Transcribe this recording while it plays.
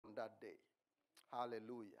that day.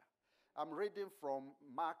 Hallelujah. I'm reading from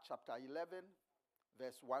Mark chapter 11,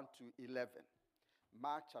 verse 1 to 11.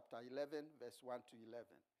 Mark chapter 11, verse 1 to 11.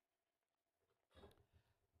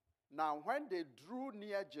 Now, when they drew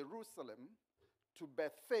near Jerusalem to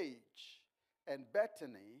Bethphage and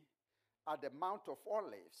Bethany at the Mount of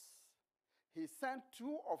Olives, he sent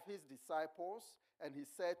 2 of his disciples, and he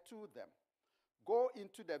said to them, "Go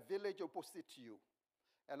into the village opposite you,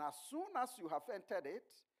 and as soon as you have entered it,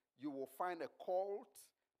 you will find a colt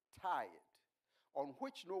tied, on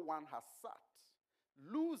which no one has sat.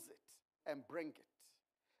 Loose it and bring it.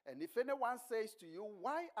 And if anyone says to you,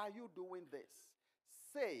 'Why are you doing this?'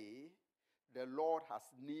 say, 'The Lord has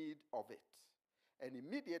need of it, and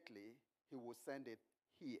immediately he will send it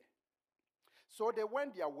here.' So they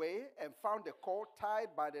went their way and found the colt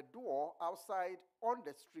tied by the door outside on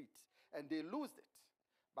the street, and they loosed it.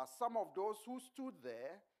 But some of those who stood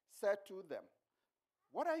there said to them,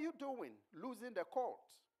 'What are you doing, loosing the colt?'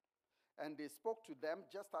 And they spoke to them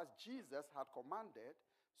just as Jesus had commanded,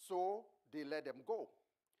 so they let them go.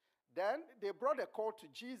 Then they brought the colt to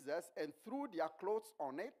Jesus and threw their clothes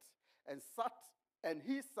on it, and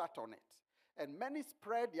he sat on it. And many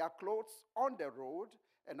spread their clothes on the road,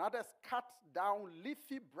 and others cut down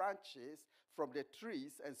leafy branches from the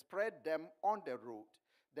trees and spread them on the road.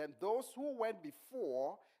 Then those who went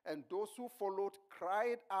before and those who followed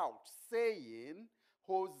cried out, saying,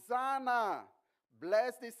 'Hosanna!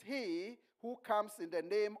 Blessed is he who comes in the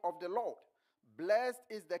name of the Lord. Blessed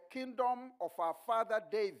is the kingdom of our father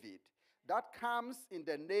David that comes in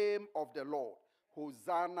the name of the Lord.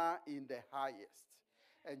 Hosanna in the highest.'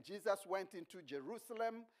 And Jesus went into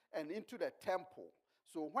Jerusalem and into the temple.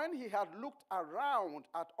 So when he had looked around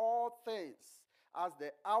at all things, as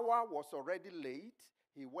the hour was already late,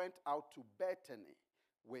 he went out to Bethany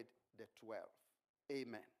with the 12.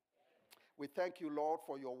 Amen. We thank you, Lord,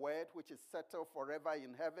 for your word, which is settled forever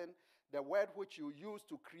in heaven, the word which you use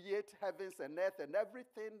to create heavens and earth and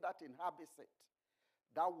everything that inhabits it.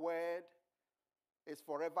 That word is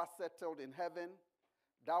forever settled in heaven.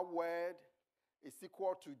 That word is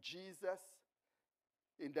equal to Jesus.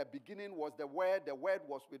 In the beginning was the Word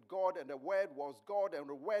was with God, and the Word was God, and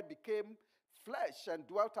the Word became flesh and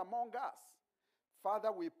dwelt among us.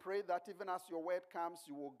 Father, we pray that even as your word comes,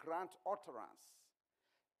 you will grant utterance.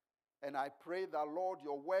 And I pray that, Lord,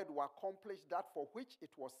 your word will accomplish that for which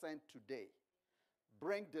it was sent today.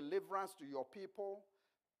 Bring deliverance to your people.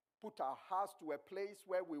 Put our hearts to a place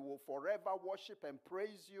where we will forever worship and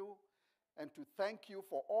praise you, and to thank you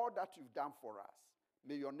for all that you've done for us.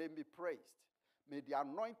 May your name be praised. May the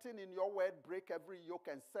anointing in your word break every yoke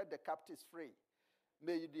and set the captives free.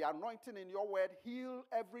 May the anointing in your word heal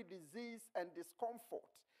every disease and discomfort,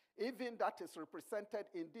 even that is represented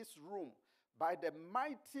in this room, by the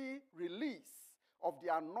mighty release of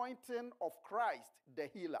the anointing of Christ, the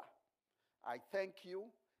healer. I thank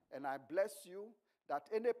you and I bless you that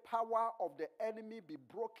any power of the enemy be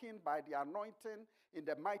broken by the anointing in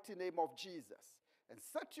the mighty name of Jesus. And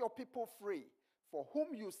set your people free, for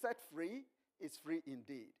whom you set free is free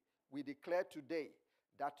indeed. We declare today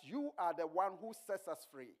that you are the one who sets us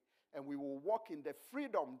free, and we will walk in the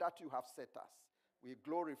freedom that you have set us. We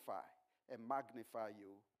glorify and magnify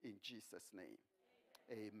you in Jesus' name.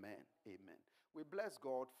 Amen. Amen. We bless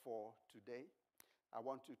God for today. I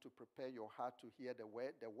want you to prepare your heart to hear the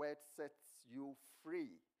word. The word sets you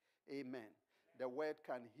free. Amen. The word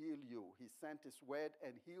can heal you. He sent his word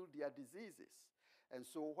and healed their diseases. And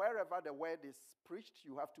so wherever the word is preached,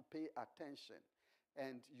 you have to pay attention.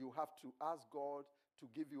 And you have to ask God to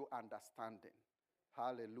give you understanding.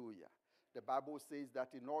 Hallelujah. The Bible says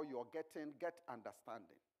that in all you're getting, get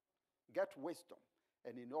understanding. Get wisdom.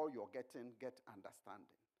 And in all you're getting, get understanding.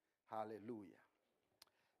 Hallelujah.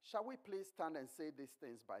 Shall we please stand and say these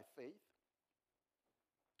things by faith?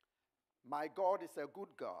 My God is a good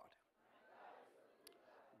God.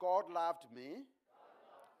 God loved me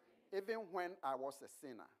even when I was a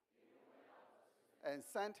sinner, and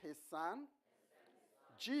sent his son,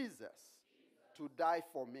 Jesus, to die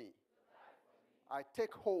for me. I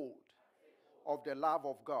take hold of the love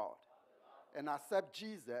of God and accept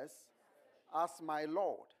Jesus as my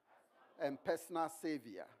Lord and personal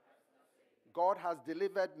Savior. God has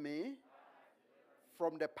delivered me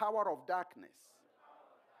from the power of darkness.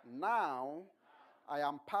 Now I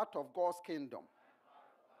am part of God's kingdom,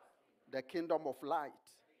 the kingdom of light.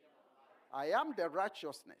 I am the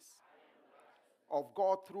righteousness of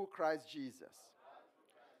God through Christ Jesus.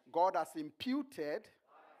 God has imputed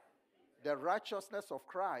the righteousness of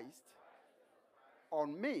Christ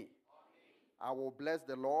on me. I will bless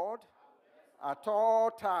the Lord at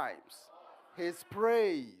all times. His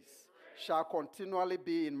praise shall continually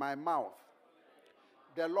be in my mouth.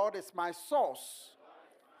 The Lord is my source.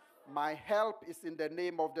 My help is in the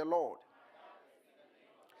name of the Lord.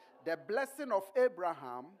 The blessing of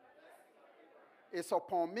Abraham is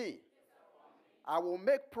upon me. I will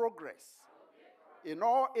make progress in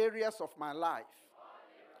all areas of my life.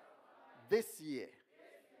 This year,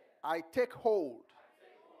 I take hold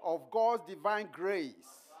of God's divine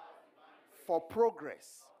grace for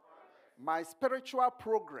progress. My spiritual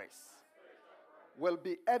progress will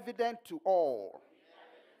be evident to all.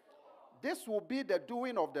 This will be the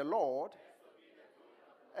doing of the Lord,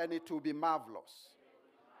 and it will be marvelous.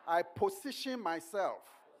 I position myself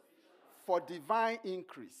for divine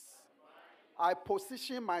increase. I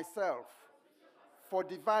position myself for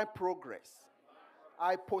divine progress.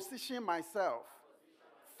 I position myself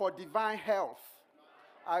for divine health.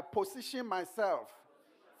 I position myself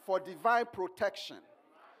for divine protection.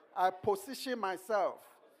 I position myself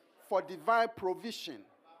for divine provision.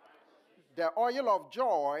 The oil of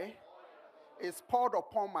joy is poured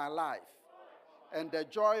upon my life, and the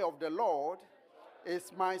joy of the Lord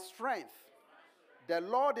is my strength. The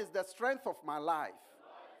Lord is the strength of my life.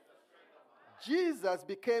 Jesus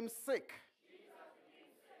became sick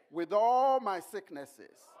with all my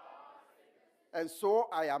sicknesses, and so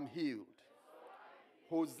I am healed.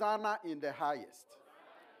 Hosanna in the highest.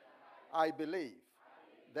 I believe,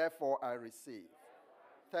 therefore I receive.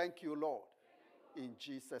 Thank you, Lord, in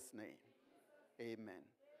Jesus' name. Amen.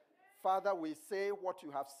 Father, we say what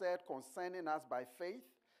you have said concerning us by faith,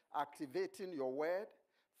 activating your word,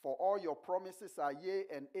 for all your promises are yea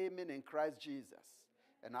and amen in Christ Jesus.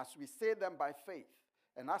 And as we say them by faith,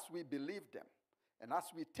 and as we believe them, and as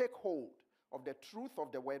we take hold of the truth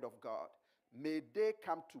of the word of God, may they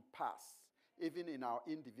come to pass, even in our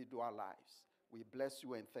individual lives. We bless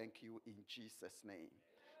you and thank you in Jesus' name.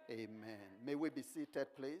 Amen. May we be seated,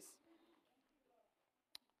 please?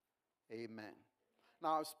 Amen.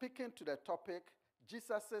 Now, speaking to the topic,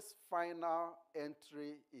 Jesus' final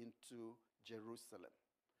entry into Jerusalem.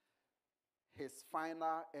 His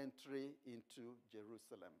final entry into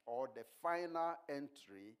Jerusalem, or the final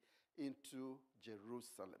entry into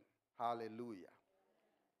Jerusalem. Hallelujah.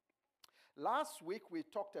 Last week, we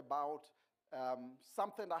talked about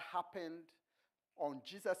something that happened on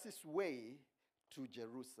Jesus' way to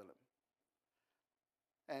Jerusalem.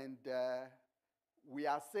 And we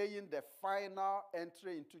are saying the final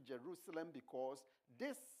entry into Jerusalem because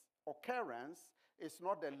this occurrence is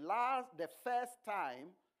not the first time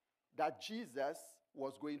that Jesus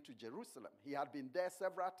was going to Jerusalem. He had been there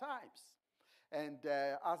several times. And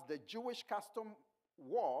as the Jewish custom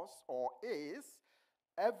was or is,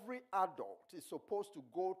 every adult is supposed to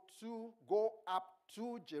go up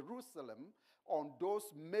to Jerusalem on those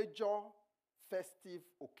major festive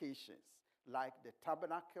occasions, like the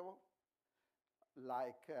tabernacle,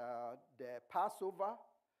 like the Passover.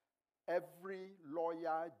 Every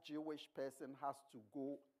loyal Jewish person has to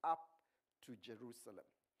go up to Jerusalem.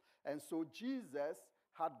 And so Jesus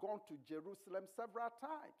had gone to Jerusalem several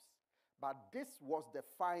times, but this was the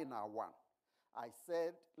final one. I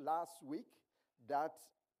said last week that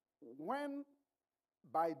when,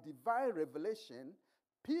 by divine revelation,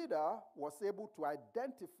 Peter was able to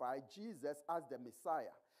identify Jesus as the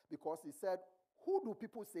Messiah, because he said, "Who do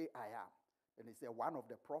people say I am?" And he said, "One of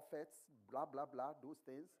the prophets, blah, blah, blah, those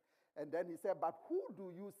things." And then he said, "But who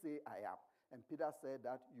do you say I am?" And Peter said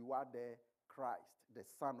that you are the Christ, the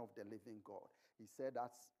Son of the living God. He said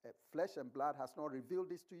that flesh and blood has not revealed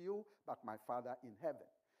this to you, but my Father in heaven.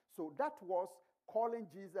 So that was calling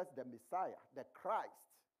Jesus the Messiah, the Christ.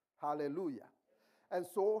 Hallelujah. And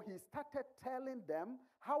so he started telling them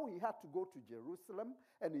how he had to go to Jerusalem,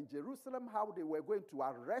 and in Jerusalem how they were going to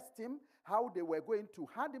arrest him, how they were going to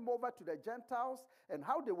hand him over to the Gentiles, and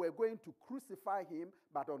how they were going to crucify him,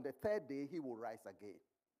 but on the third day he will rise again.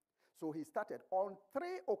 So he started. On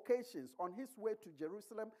 3 occasions on his way to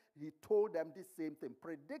Jerusalem, he told them this same thing,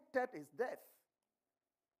 predicted his death.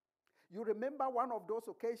 You remember one of those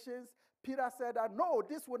occasions, Peter said that, "No,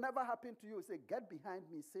 this will never happen to you." He said, "Get behind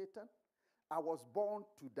me, Satan. I was born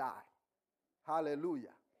to die."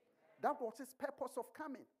 Hallelujah. That was his purpose of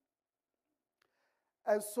coming.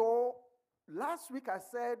 And so last week I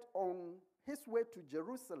said on his way to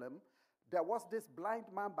Jerusalem, there was this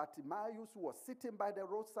blind man, Bartimaeus, who was sitting by the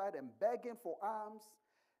roadside and begging for alms.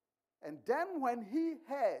 And then when he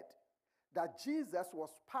heard that Jesus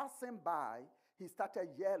was passing by, he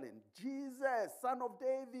started yelling, "Jesus, Son of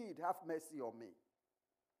David, have mercy on me."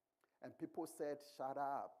 And people said, "Shut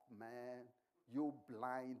up, man, you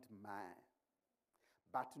blind man."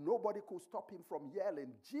 But nobody could stop him from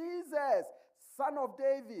yelling, "Jesus, Son of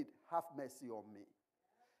David, have mercy on me."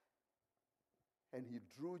 and he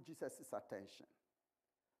drew Jesus' attention.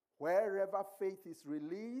 Wherever faith is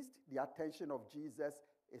released, the attention of Jesus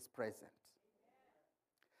is present.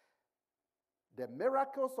 The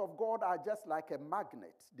miracles of God are just like a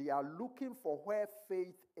magnet. They are looking for where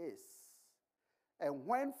faith is. And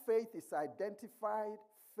when faith is identified,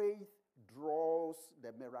 faith draws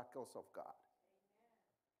the miracles of God.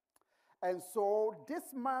 And so this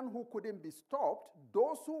man who couldn't be stopped,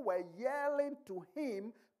 those who were yelling to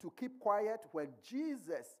him to keep quiet, when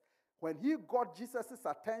he got Jesus'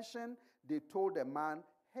 attention, they told the man,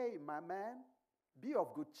 hey, my man, be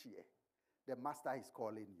of good cheer. The master is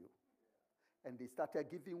calling you. And they started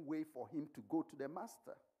giving way for him to go to the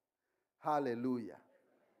master. Hallelujah.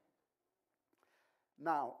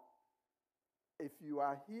 Now, if you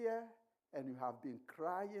are here and you have been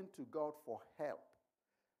crying to God for help,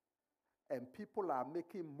 and people are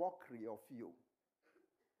making mockery of you,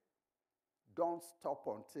 don't stop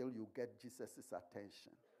until you get Jesus'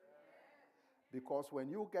 attention. Because when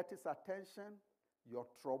you get his attention, your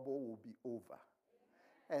trouble will be over.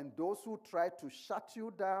 And those who try to shut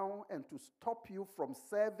you down and to stop you from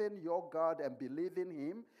serving your God and believing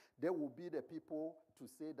him, they will be the people to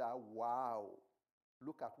say that, wow,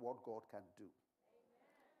 look at what God can do.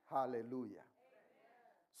 Amen. Hallelujah. Amen.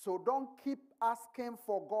 So don't keep asking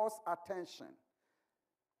for God's attention.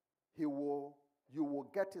 You will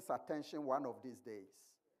get his attention one of these days,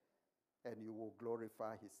 and you will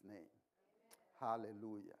glorify his name. Amen.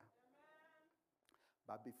 Hallelujah.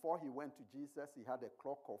 But before he went to Jesus, he had a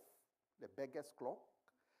clock of the beggar's clock.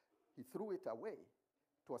 He threw it away.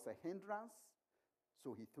 It was a hindrance,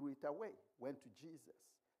 so he threw it away, went to Jesus,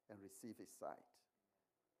 and received his sight.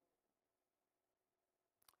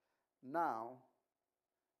 Now,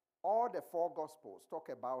 all the four Gospels talk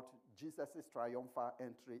about Jesus' triumphal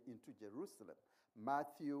entry into Jerusalem.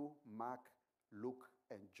 Matthew, Mark, Luke,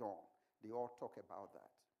 and John. They all talk about that.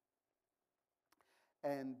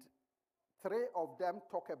 And three of them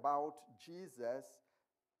talk about Jesus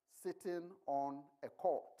sitting on a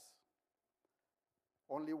colt.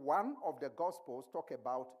 Only one of the Gospels talk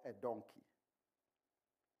about a donkey.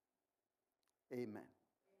 Amen.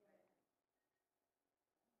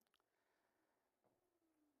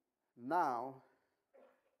 Now,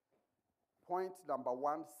 point number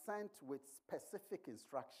one, sent with specific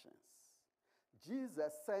instructions.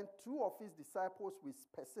 Jesus sent two of his disciples with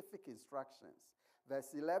specific instructions.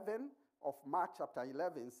 Verse 11 of Mark chapter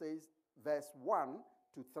 11 says, verse 1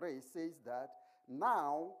 to 3 says that,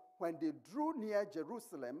 now when they drew near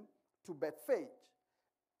Jerusalem to Bethphage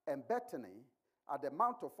and Bethany at the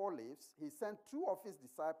Mount of Olives, he sent two of his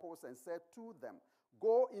disciples and said to them,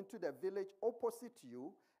 go into the village opposite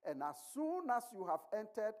you, and as soon as you have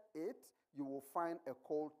entered it, you will find a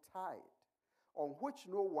colt tied, on which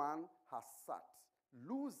no one has sat.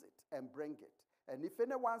 Loose it and bring it. And if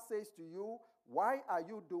anyone says to you, why are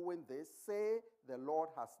you doing this? Say, the Lord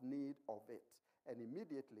has need of it. And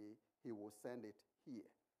immediately he will send it here.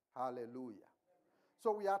 Hallelujah.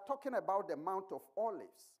 So we are talking about the Mount of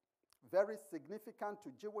Olives, very significant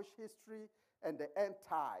to Jewish history and the end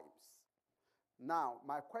times. Now,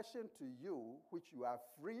 my question to you, which you are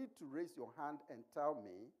free to raise your hand and tell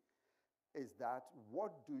me, is that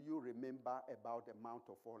what do you remember about the Mount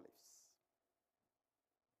of Olives?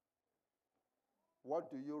 What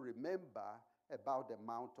do you remember about the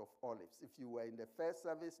Mount of Olives? If you were in the first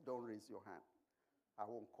service, don't raise your hand. I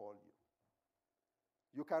won't call you.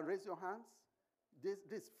 You can raise your hands.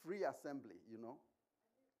 This free assembly, you know.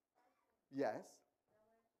 Yes.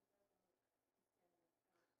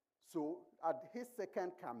 So at his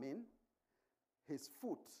second coming, his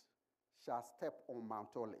foot shall step on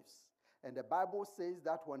Mount Olives. And the Bible says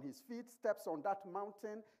that when his feet steps on that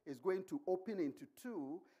mountain, it's going to open into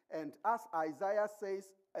two. And as Isaiah says,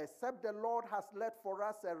 except the Lord has left for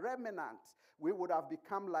us a remnant, we would have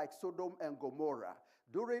become like Sodom and Gomorrah.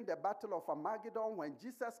 During the battle of Armageddon, when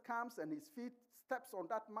Jesus comes and his feet steps on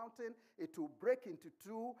that mountain, it will break into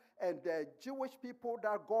two. And the Jewish people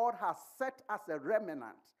that God has set as a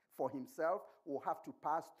remnant for himself will have to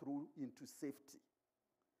pass through into safety.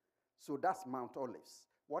 So that's Mount Olives.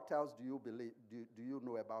 What else do you believe? Do you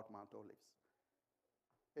know about Mount Olives?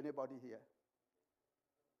 Anybody here?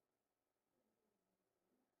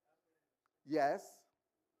 Yes.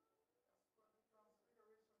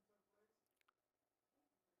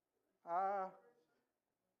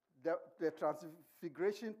 The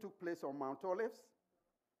transfiguration took place on Mount Olives.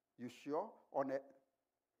 You sure? On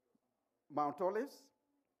Mount Olives?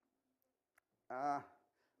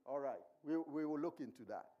 All right. We will look into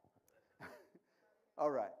that. All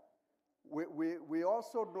right. We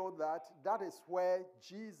also know that is where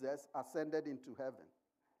Jesus ascended into heaven.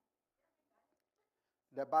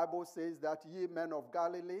 The Bible says that ye men of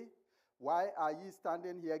Galilee, why are ye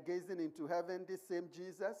standing here gazing into heaven? This same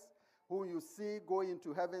Jesus, who you see go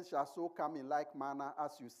into heaven, shall so come in like manner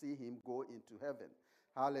as you see him go into heaven.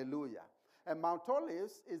 Hallelujah. And Mount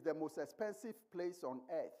Olives is the most expensive place on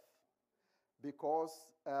earth because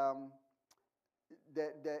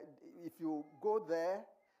if you go there,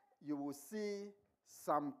 you will see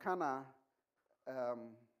some kind of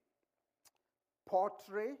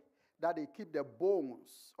pottery that they keep the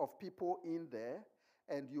bones of people in there,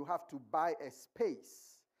 and you have to buy a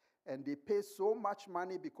space. And they pay so much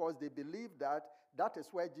money because they believe that that is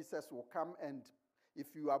where Jesus will come, and if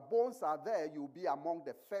your bones are there, you'll be among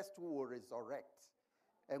the first who will resurrect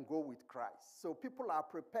and go with Christ. So people are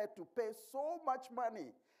prepared to pay so much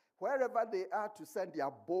money wherever they are to send their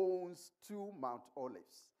bones to Mount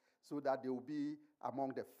Olives so that they will be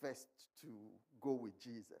among the first to go with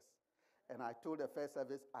Jesus. And I told the first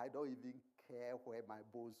service, I don't even care where my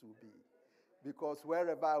bones will be, because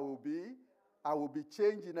wherever I will be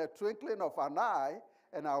changed in a twinkling of an eye,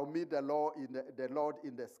 and I will meet the Lord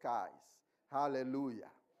in the skies.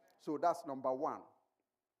 Hallelujah. So that's number one.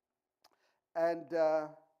 And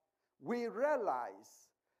we realize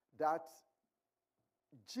that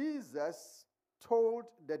Jesus told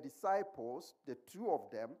the disciples, the two of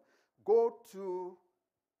them, go to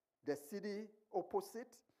the city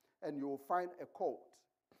opposite and you will find a colt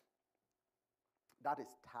that is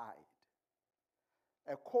tied.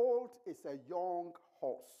 A colt is a young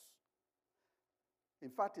horse. In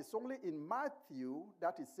fact, it's only in Matthew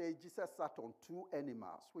that it says Jesus sat on two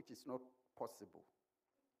animals, which is not possible.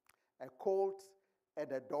 A colt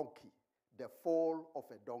and a donkey, the foal of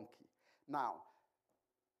a donkey. Now,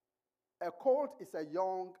 a colt is a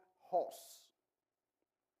young horse.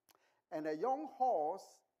 And a young horse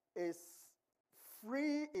is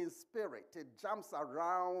free in spirit. It jumps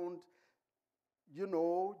around,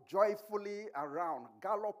 joyfully around,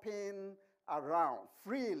 galloping around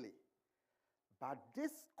freely. But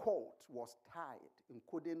this colt was tied and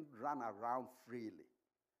couldn't run around freely.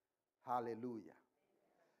 Hallelujah.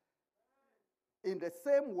 In the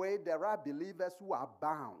same way, there are believers who are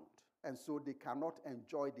bound, and so they cannot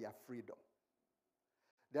enjoy their freedom.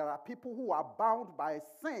 There are people who are bound by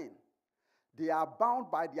sin. They are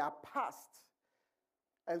bound by their past,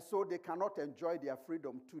 and so they cannot enjoy their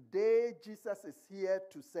freedom. Today, Jesus is here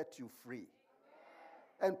to set you free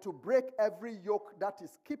and to break every yoke that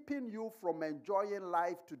is keeping you from enjoying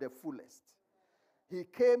life to the fullest. He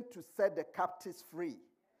came to set the captives free.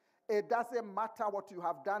 It doesn't matter what you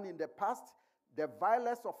have done in the past. The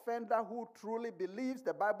vilest offender who truly believes,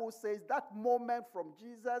 the Bible says, that moment from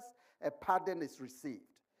Jesus, a pardon is received.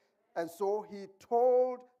 And so he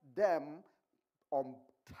told them,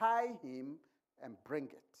 untie him and bring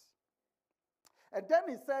it. And then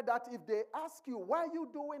he said that if they ask you, why are you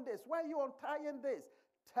doing this? Why are you untying this?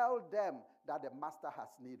 Tell them that the master has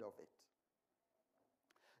need of it.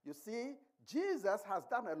 You see, Jesus has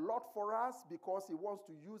done a lot for us because he wants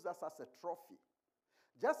to use us as a trophy.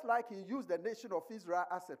 Just like he used the nation of Israel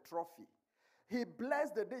as a trophy. He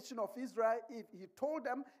blessed the nation of Israel. He told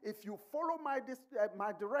them, if you follow my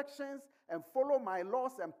directions and follow my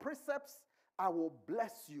laws and precepts, I will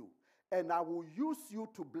bless you. And I will use you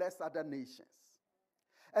to bless other nations.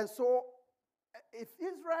 And so, if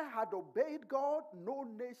Israel had obeyed God, no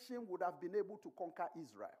nation would have been able to conquer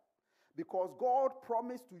Israel, because God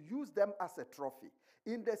promised to use them as a trophy.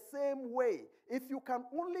 In the same way, if you can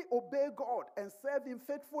only obey God and serve him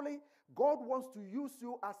faithfully, God wants to use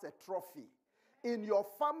you as a trophy. In your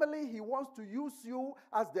family, he wants to use you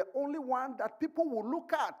as the only one that people will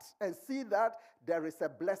look at and see that there is a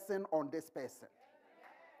blessing on this person.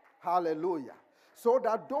 Hallelujah. So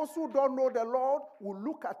that those who don't know the Lord will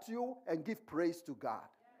look at you and give praise to God.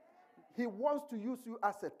 He wants to use you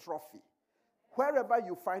as a trophy. Wherever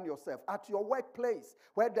you find yourself, at your workplace,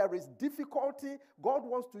 where there is difficulty, God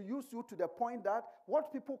wants to use you to the point that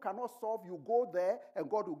what people cannot solve, you go there and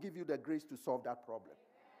God will give you the grace to solve that problem.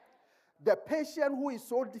 The patient who is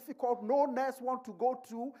so difficult, no nurse wants to go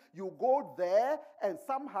to, you go there and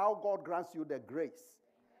somehow God grants you the grace.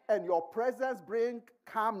 And your presence brings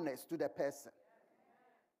calmness to the person.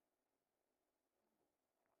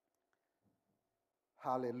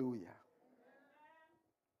 Hallelujah.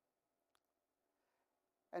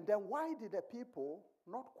 And then why did the people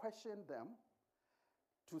not question them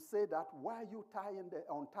to say that, why are you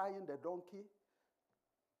untying the donkey?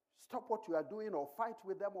 Stop what you are doing or fight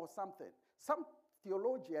with them or something. Some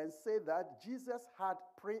theologians say that Jesus had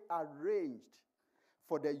prearranged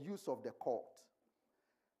for the use of the colt.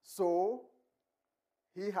 So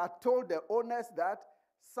he had told the owners that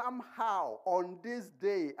somehow on this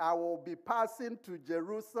day I will be passing to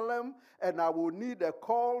Jerusalem and I will need a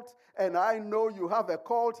colt, and I know you have a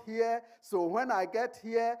colt here, so when I get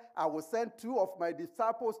here I will send 2 of my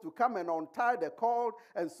disciples to come and untie the colt,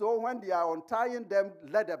 and so when they are untying them,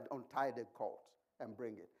 let them untie the colt and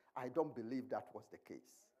bring it. I don't believe that was the case.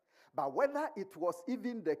 But whether it was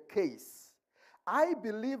even the case, I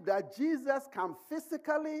believe that Jesus can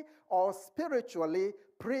physically or spiritually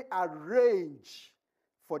prearrange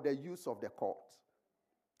for the use of the court.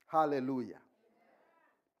 Hallelujah.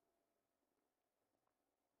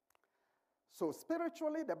 So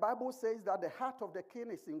spiritually, the Bible says that the heart of the king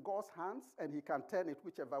is in God's hands and he can turn it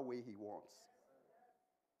whichever way he wants.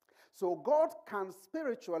 So God can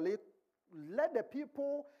spiritually let the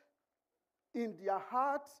people in their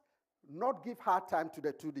heart not give hard time to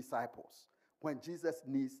the 2 disciples when Jesus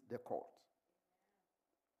needs the court.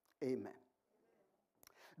 Amen.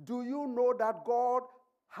 Do you know that God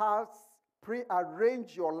has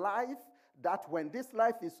prearranged your life, that when this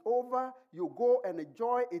life is over, you go and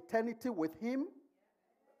enjoy eternity with him?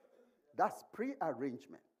 That's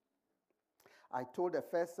prearrangement. I told the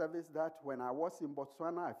first service that when I was in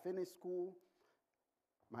Botswana, I finished school,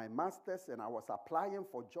 my master's, and I was applying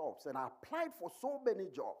for jobs. And I applied for so many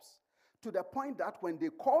jobs, to the point that when they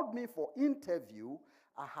called me for interview,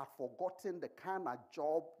 I had forgotten the kind of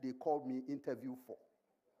job they called me interview for.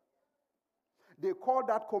 They called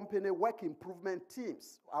that company Work Improvement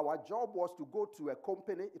Teams. Our job was to go to a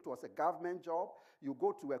company. It was a government job. You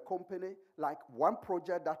go to a company, like one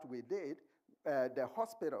project that we did, the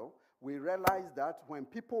hospital, we realized that when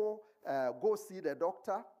people go see the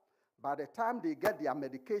doctor, by the time they get their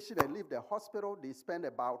medication and leave the hospital, they spend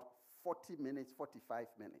about 40 minutes, 45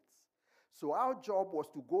 minutes. So our job was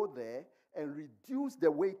to go there and reduce the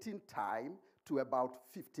waiting time to about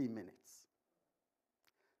 15 minutes.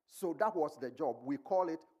 So that was the job. We call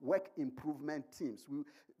it Work Improvement Teams.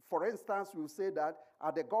 For instance, we'll say that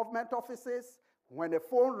at the government offices, when the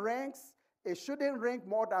phone rings, it shouldn't ring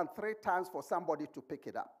more than 3 times for somebody to pick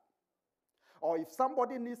it up. Or if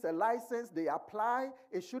somebody needs a license, they apply,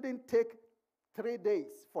 it shouldn't take 3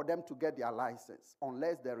 days for them to get their license,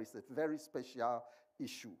 unless there is a very special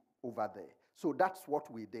issue over there. So that's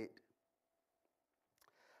what we did.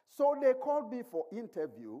 So they called me for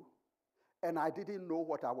interview, and I didn't know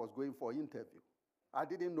what I was going for interview. I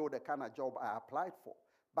didn't know the kind of job I applied for,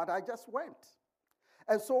 but I just went.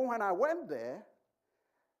 And so when I went there,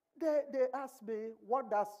 they asked me,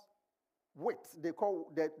 what does WIT, they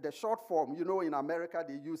call the short form, in America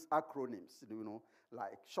they use acronyms,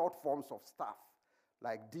 like short forms of stuff,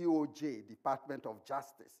 like DOJ, Department of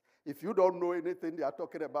Justice. If you don't know anything they are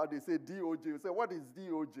talking about, they say DOJ. You say, what is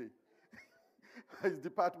DOJ? It's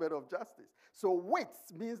Department of Justice. So WIT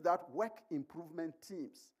means that Work Improvement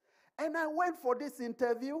Teams. And I went for this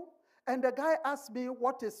interview, and the guy asked me,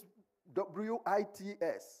 what is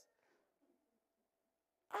WITS?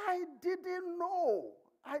 I didn't know.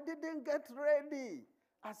 I didn't get ready.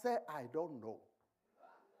 I said, I don't know.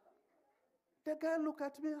 The guy looked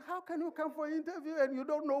at me, how can you come for an interview and you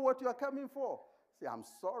don't know what you are coming for? I said, I'm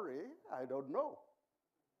sorry, I don't know.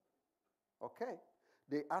 Okay.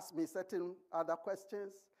 They asked me certain other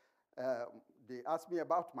questions. They asked me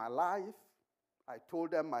about my life. I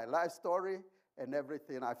told them my life story and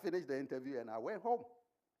everything. I finished the interview and I went home.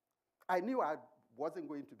 I knew I wasn't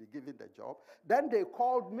going to be given the job. Then they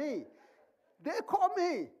called me. They called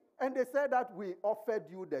me and they said that we offered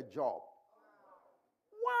you the job.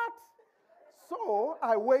 What? So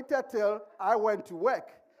I waited till I went to work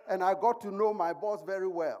and I got to know my boss very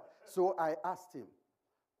well. So I asked him,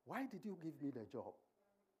 why did you give me the job?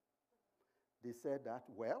 They said that,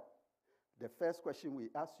 well, the first question we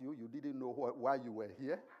asked you, you didn't know why you were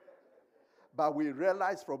here. But we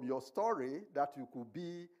realized from your story that you could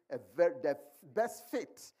be the best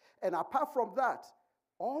fit. And apart from that,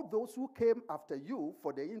 all those who came after you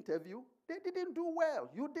for the interview, they didn't do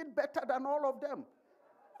well. You did better than all of them.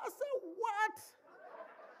 I said, what?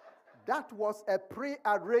 That was a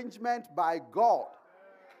pre-arrangement by God.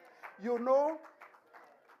 You know,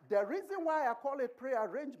 the reason why I call it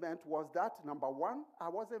pre-arrangement was that, number one, I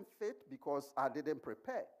wasn't fit because I didn't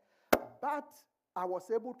prepare. But I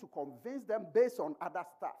was able to convince them based on other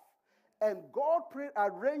stuff. And God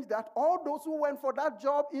pre-arranged that all those who went for that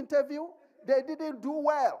job interview, they didn't do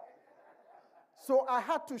well. So I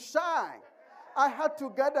had to shine. I had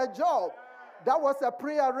to get a job. That was a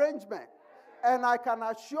pre-arrangement. And I can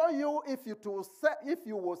assure you, if you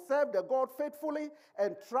will serve the God faithfully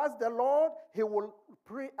and trust the Lord, He will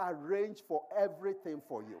pre-arrange for everything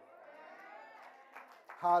for you.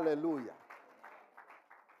 Hallelujah.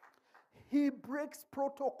 He breaks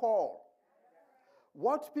protocol.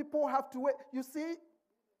 What people have to wait. You see,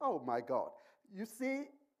 oh my God. You see,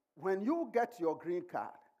 when you get your green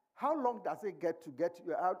card, how long does it get to get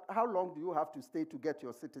you? How long do you have to stay to get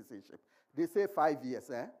your citizenship? They say 5 years,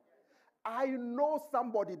 eh? I know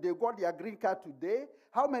somebody, they got their green card today.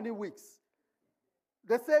 How many weeks?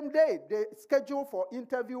 The same day, they schedule for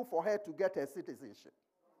interview for her to get her citizenship.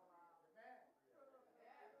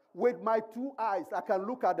 With my 2 eyes, I can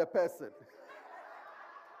look at the person.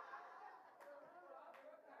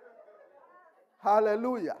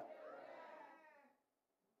 Hallelujah.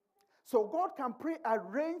 So God can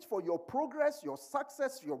prearrange for your progress, your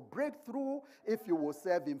success, your breakthrough if you will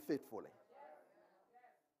serve him faithfully.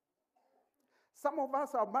 Some of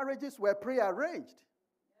us, our marriages were prearranged.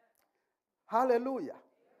 Hallelujah.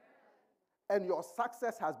 And your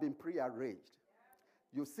success has been prearranged.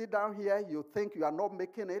 You sit down here, you think you are not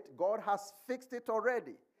making it. God has fixed it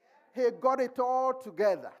already. He got it all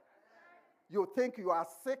together. You think you are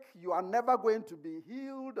sick, you are never going to be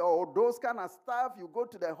healed, or those kind of stuff. You go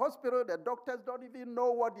to the hospital, the doctors don't even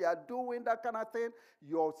know what they are doing, that kind of thing.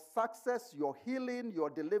 Your success, your healing, your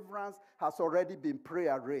deliverance has already been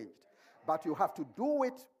prearranged. But you have to do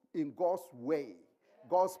it in God's way,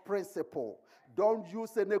 God's principle. Don't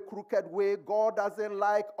use any crooked way. God doesn't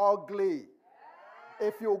like ugly.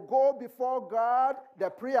 If you go before God, the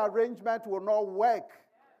prearrangement will not work.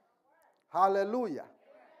 Hallelujah.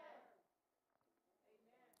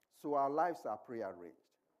 So our lives are prearranged,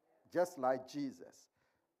 just like Jesus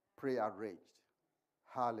prearranged.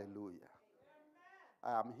 Hallelujah.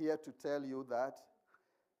 I am here to tell you that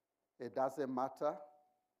it doesn't matter.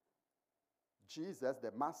 Jesus,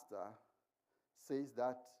 the Master, says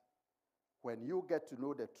that when you get to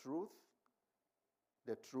know the truth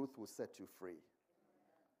will set you free.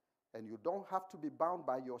 And you don't have to be bound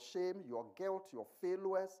by your shame, your guilt, your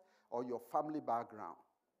failures, or your family background.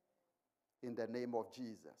 In the name of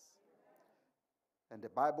Jesus. And the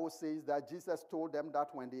Bible says that Jesus told them that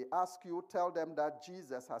when they ask you, tell them that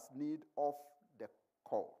Jesus has need of the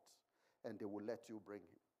colt, and they will let you bring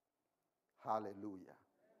him. Hallelujah.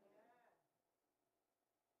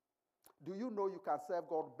 Do you know you can serve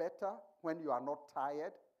God better when you are not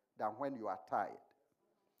tired than when you are tired?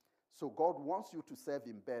 So God wants you to serve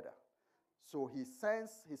him better. So he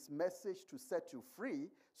sends his message to set you free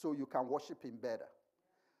so you can worship him better.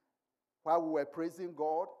 While we were praising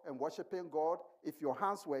God and worshiping God, if your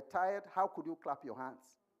hands were tired, how could you clap your hands?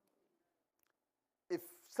 If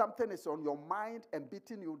something is on your mind and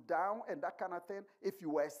beating you down and that kind of thing, if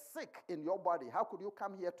you were sick in your body, how could you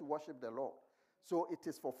come here to worship the Lord? So it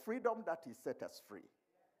is for freedom that he set us free.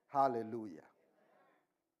 Hallelujah.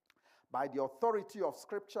 By the authority of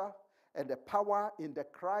Scripture and the power in the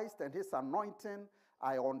Christ and his anointing,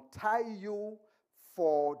 I untie you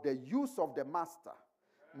for the use of the Master.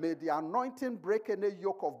 May the anointing break any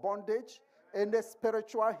yoke of bondage, any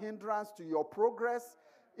spiritual hindrance to your progress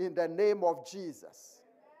in the name of Jesus.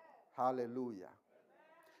 Hallelujah.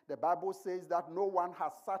 The Bible says that no one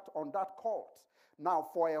has sat on that colt. Now,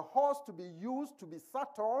 for a horse to be used, to be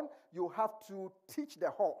sat on, you have to teach the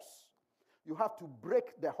horse. You have to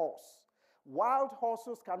break the horse. Wild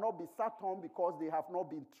horses cannot be sat on because they have not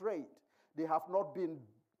been trained. They have not been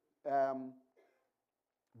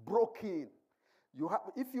broken.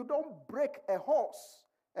 If you don't break a horse,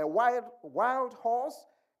 a wild horse,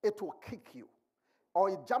 it will kick you. Or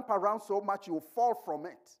it jump around so much you will fall from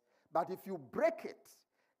it. But if you break it,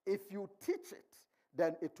 if you teach it,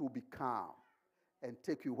 then it will be calm and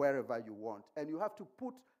take you wherever you want. And you have to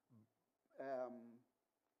put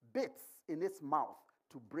bits in its mouth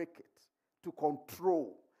to break it, to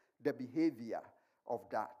control the behavior of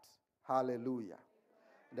that. Hallelujah.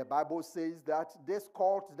 The Bible says that this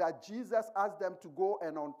colt that Jesus asked them to go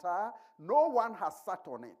and untie, no one has sat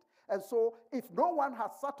on it. And so if no one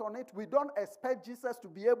has sat on it, we don't expect Jesus to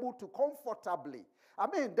be able to comfortably. I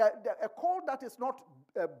mean, a colt that is not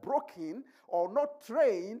broken or not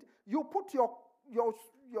trained, you put your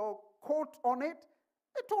coat on it,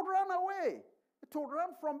 it will run away. It will run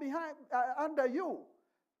from behind, under you.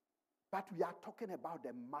 But we are talking about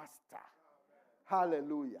the Master.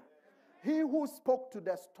 Hallelujah. He who spoke to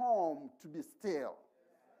the storm to be still.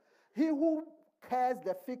 He who cursed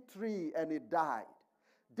the fig tree and it died.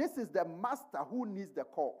 This is the Master who needs the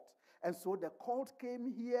colt. And so the colt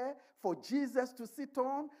came here for Jesus to sit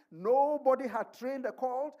on. Nobody had trained the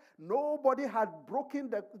colt. Nobody had broken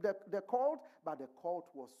the colt. But the colt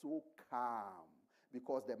was so calm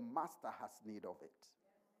because the Master has need of it.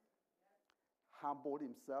 Humbled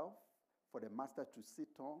himself for the Master to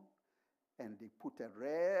sit on. And they put a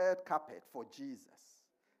red carpet for Jesus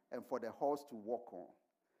and for the horse to walk on.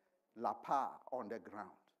 Lapa on the ground.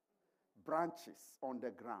 branches on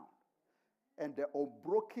the ground. And the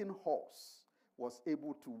unbroken horse was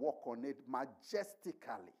able to walk on it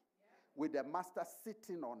majestically with the master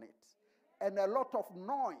sitting on it. And a lot of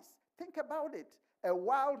noise. Think about it. A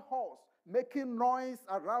wild horse making noise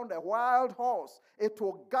around a wild horse. It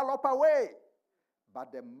will gallop away.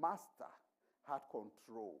 But the master had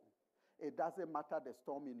control. It doesn't matter the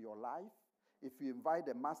storm in your life. If you invite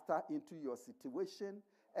the master into your situation,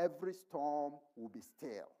 every storm will be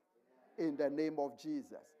still. In the name of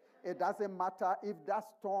Jesus. It doesn't matter if that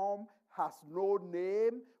storm has no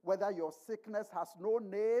name, whether your sickness has no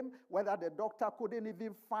name, whether the doctor couldn't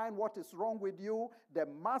even find what is wrong with you. The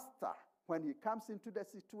master, when he comes into the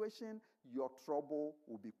situation, your trouble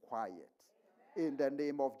will be quiet. In the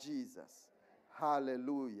name of Jesus.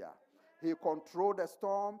 Hallelujah. He controlled the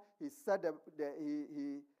storm. He set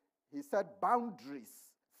he set boundaries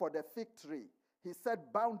for the fig tree. He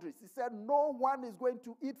set boundaries. He said, no one is going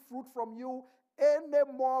to eat fruit from you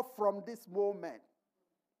anymore from this moment.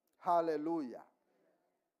 Hallelujah.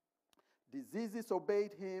 Diseases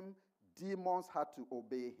obeyed him. Demons had to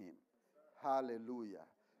obey him. Hallelujah.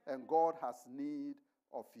 And God has need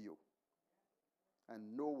of you.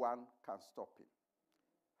 And no one can stop him.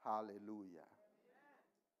 Hallelujah.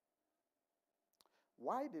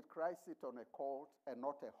 Why did Christ sit on a colt and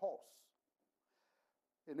not a horse?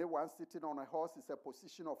 Anyone sitting on a horse is a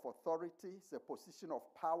position of authority, it's a position of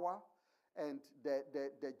power. And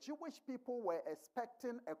the Jewish people were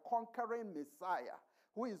expecting a conquering Messiah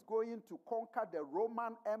who is going to conquer the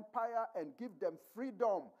Roman Empire and give them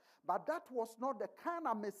freedom. But that was not the kind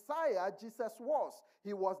of Messiah Jesus was.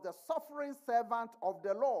 He was the suffering servant of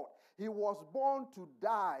the Lord. He was born to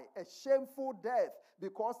die a shameful death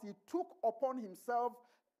because he took upon himself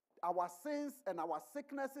our sins and our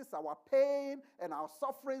sicknesses, our pain and our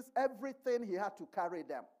sufferings, everything. He had to carry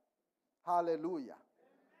them. Hallelujah.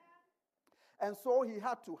 And so he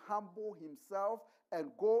had to humble himself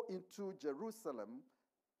and go into Jerusalem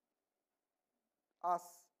as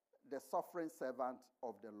the suffering servant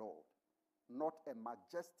of the Lord, not a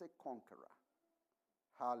majestic conqueror.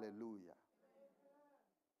 Hallelujah.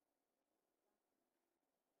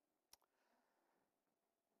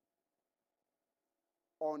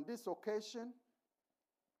 On this occasion,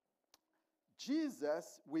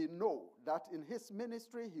 Jesus, we know that in his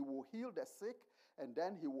ministry, he will heal the sick, and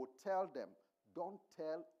then he will tell them, don't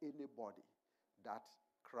tell anybody that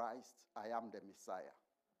Christ, I am the Messiah.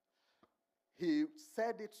 He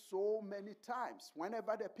said it so many times.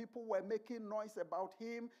 Whenever the people were making noise about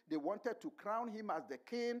him, they wanted to crown him as the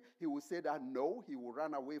king, he would say that no, he would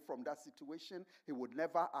run away from that situation. He would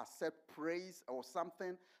never accept praise or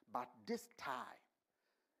something. But this time,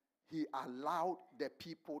 he allowed the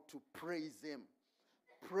people to praise him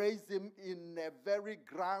in a very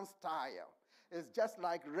grand style. It's just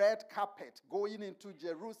like red carpet going into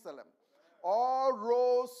Jerusalem. All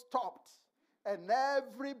roads stopped and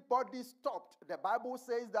everybody stopped. The Bible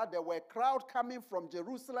says that there were crowds coming from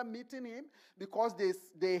Jerusalem meeting him because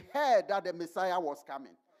they heard that the Messiah was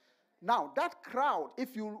coming. Now, that crowd,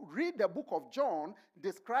 if you read the book of John,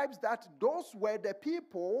 describes that those were the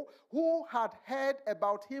people who had heard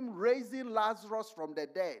about him raising Lazarus from the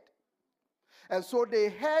dead. And so they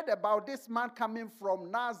heard about this man coming from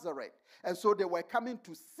Nazareth. And so they were coming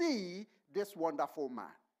to see this wonderful man.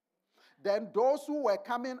 Then those who were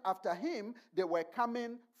coming after him, they were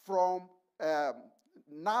coming from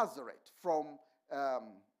Nazareth, from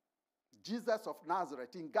Jesus of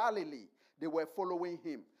Nazareth in Galilee. They were following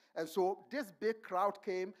him. And so this big crowd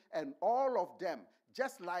came, and all of them,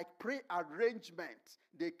 just like pre-arrangement,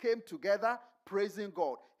 they came together praising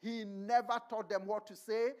God. He never taught them what to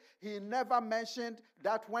say. He never mentioned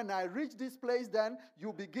that when I reach this place, then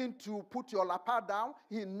you begin to put your lapel down.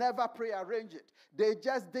 He never pre-arranged it. They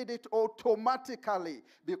just did it automatically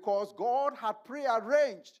because God had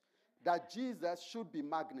pre-arranged that Jesus should be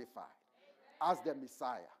magnified as the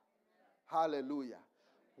Messiah. Hallelujah.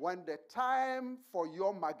 When the time for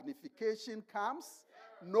your magnification comes,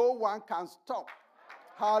 no one can stop.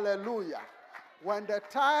 Hallelujah. When the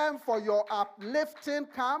time for your uplifting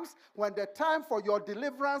comes, when the time for your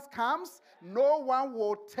deliverance comes, no one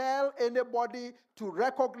will tell anybody to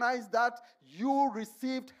recognize that you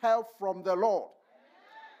received help from the Lord.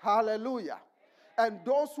 Hallelujah. And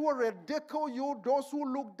those who ridicule you, those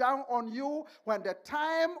who look down on you, when the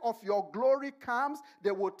time of your glory comes,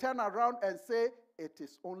 they will turn around and say, it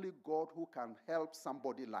is only God who can help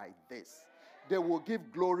somebody like this. They will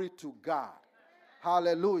give glory to God.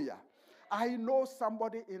 Hallelujah. I know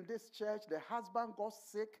somebody in this church, the husband got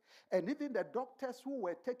sick, and even the doctors who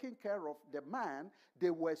were taking care of the man,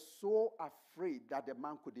 they were so afraid that the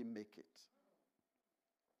man couldn't make it.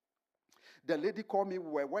 The lady called me.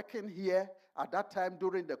 We were working here at that time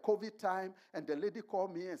during the COVID time, and the lady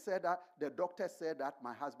called me and said that the doctor said that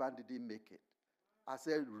my husband didn't make it. I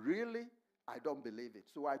said, really? I don't believe it.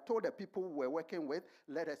 So I told the people we were working with,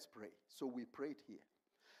 let us pray. So we prayed here.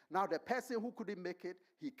 Now the person who couldn't make it,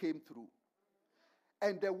 he came through.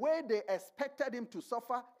 And the way they expected him to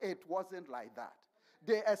suffer, it wasn't like that.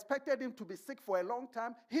 They expected him to be sick for a long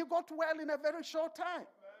time. He got well in a very short time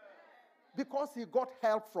because he got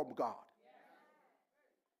help from God.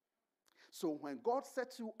 So when God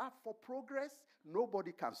sets you up for progress,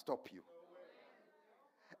 nobody can stop you.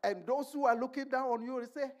 And those who are looking down on you,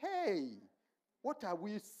 they say, hey, what are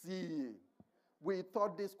we seeing? We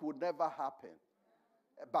thought this could never happen.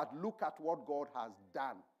 But look at what God has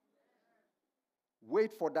done.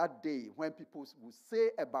 Wait for that day when people will say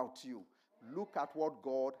about you, look at what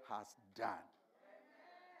God has done.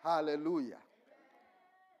 Hallelujah.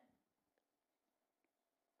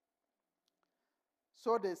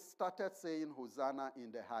 So they started saying, Hosanna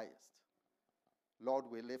in the highest. Lord,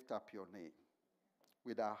 we lift up your name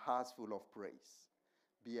with our hearts full of praise.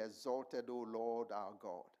 Be exalted, O Lord our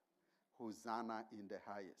God. Hosanna in the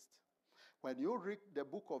highest. When you read the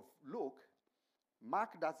book of Luke,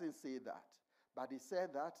 Mark doesn't say that. But he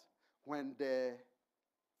said that when the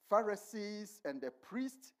Pharisees and the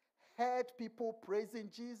priests heard people praising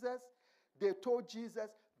Jesus, they told Jesus,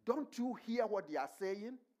 don't you hear what they are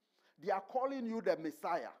saying? They are calling you the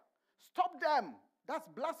Messiah. Stop them. That's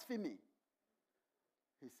blasphemy.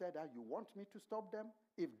 He said that you want me to stop them?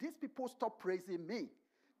 If these people stop praising me,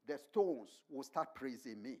 the stones will start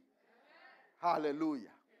praising me. Amen.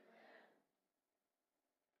 Hallelujah.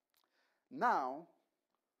 Amen. Now,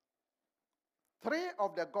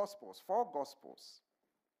 4 Gospels,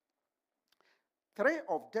 3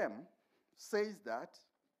 of them says that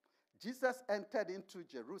Jesus entered into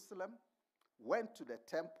Jerusalem, went to the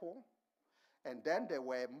temple, and then there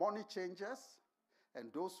were money changers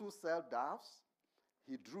and those who sell doves.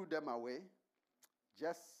 He drew them away,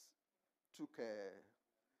 just took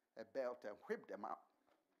a belt and whipped them out,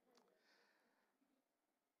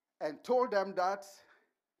 and told them that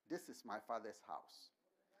this is my Father's house.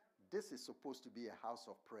 This is supposed to be a house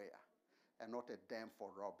of prayer and not a den for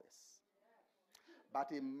robbers.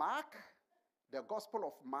 But in Mark, the Gospel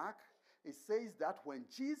of Mark, it says that when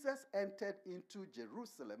Jesus entered into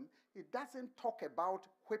Jerusalem, it doesn't talk about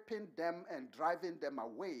whipping them and driving them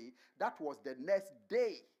away. That was the next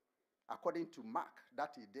day, according to Mark,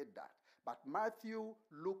 that he did that. But Matthew,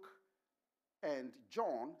 Luke, and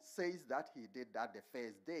John says that he did that the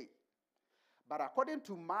first day. But according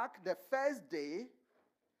to Mark, the first day,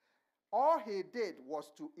 all he did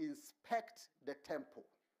was to inspect the temple.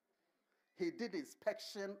 He did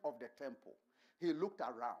inspection of the temple. He looked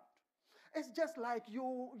around. It's just like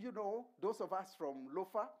you know, those of us from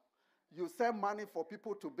Lofa, you send money for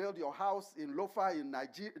people to build your house in Lofa in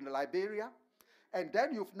Liberia, and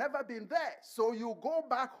then you've never been there. So you go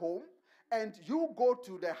back home, and you go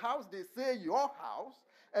to the house, they say your house,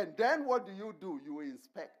 and then what do? You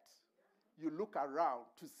inspect. You look around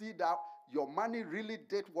to see that your money really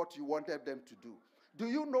did what you wanted them to do. Do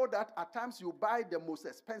you know that at times you buy the most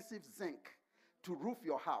expensive zinc to roof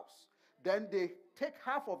your house? Then they take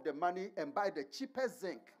half of the money and buy the cheapest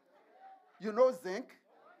zinc. You know zinc?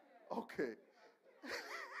 Okay.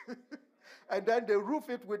 And then they roof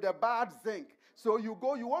it with the bad zinc. So you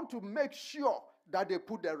want to make sure that they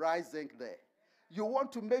put the right zinc there. You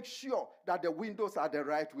want to make sure that the windows are the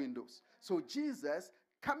right windows. So Jesus,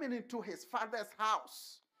 coming into his Father's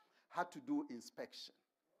house, had to do inspection.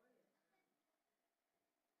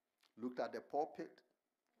 Looked at the pulpit.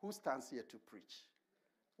 Who stands here to preach?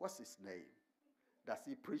 What's his name? Does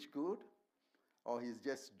he preach good? Or he's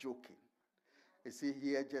just joking? Is he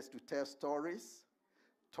here just to tell stories?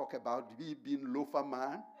 Talk about me being loafer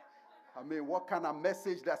man? I mean, what kind of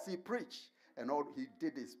message does he preach? And all he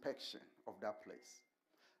did inspection of that place.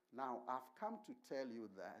 Now, I've come to tell you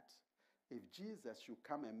that if Jesus should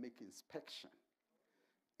come and make inspection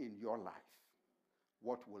in your life,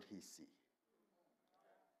 what will he see?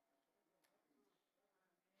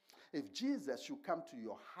 If Jesus should come to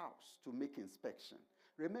your house to make inspection,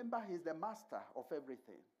 remember he's the master of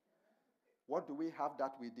everything. What do we have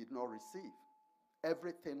that we did not receive?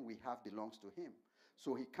 Everything we have belongs to him.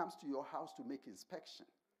 So he comes to your house to make inspection,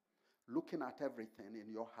 looking at everything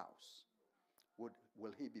in your house.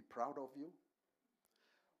 Will he be proud of you?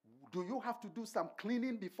 Do you have to do some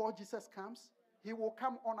cleaning before Jesus comes? He will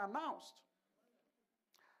come unannounced.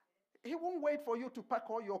 He won't wait for you to pack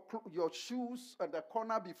all your shoes at the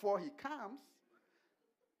corner before he comes.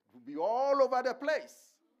 It will be all over the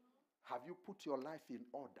place. Have you put your life in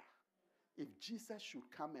order if Jesus should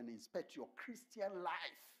come and inspect your Christian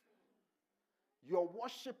life, your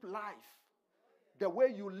worship life, the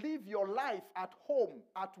way you live your life at home,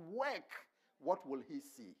 at work, what will he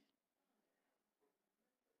see?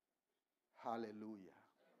 Hallelujah.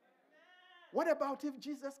 What about if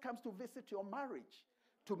Jesus comes to visit your marriage,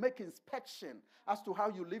 to make inspection as to how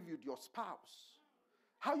you live with your spouse,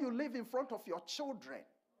 how you live in front of your children?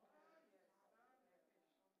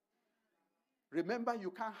 Remember,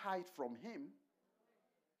 you can't hide from him.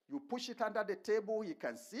 You push it under the table, he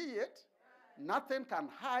can see it. Nothing can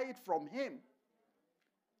hide from him.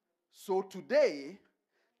 So today,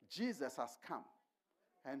 Jesus has come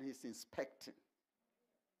and he's inspecting,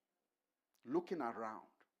 looking around.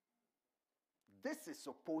 This is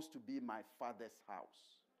supposed to be my Father's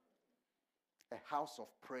house, a house of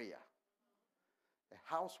prayer, a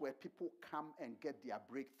house where people come and get their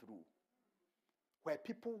breakthrough, where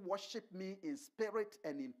people worship me in spirit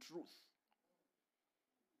and in truth.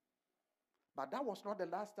 But that was not the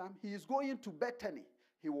last time. He is going to Bethany.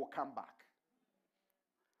 He will come back.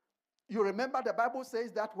 You remember the Bible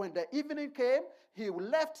says that when the evening came, he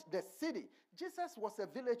left the city. Jesus was a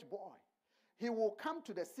village boy. He will come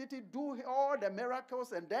to the city, do all the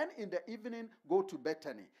miracles, and then in the evening go to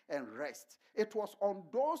Bethany and rest. It was on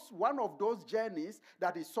one of those journeys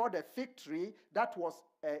that he saw the fig tree that was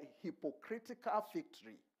a hypocritical fig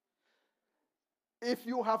tree. If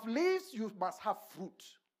you have leaves, you must have fruit.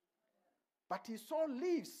 But he saw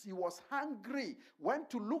leaves. He was hungry, went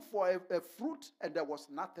to look for a fruit, and there was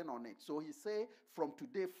nothing on it. So he said, from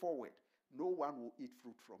today forward, no one will eat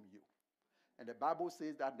fruit from you. And the Bible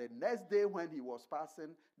says that the next day when he was passing,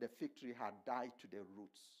 the fig tree had died to the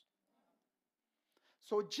roots.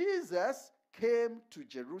 So Jesus came to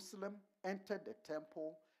Jerusalem, entered the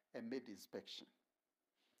temple, and made inspection.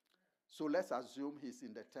 So let's assume he's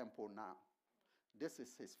in the temple now. This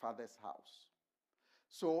is his Father's house.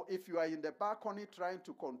 So if you are in the balcony trying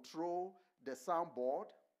to control the soundboard,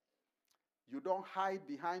 you don't hide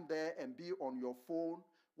behind there and be on your phone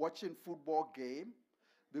watching football game,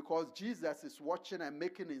 because Jesus is watching and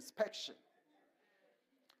making inspection.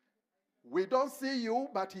 We don't see you,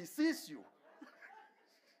 but he sees you.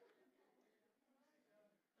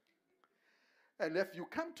 And if you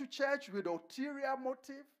come to church with ulterior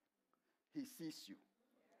motive, he sees you.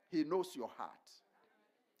 He knows your heart.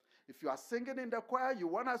 If you are singing in the choir, you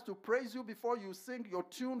want us to praise you before you sing your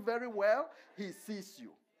tune very well, he sees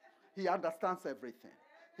you. He understands everything.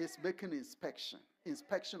 He's making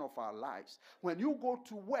inspection of our lives. When you go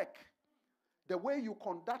to work, the way you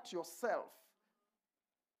conduct yourself,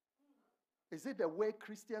 is it the way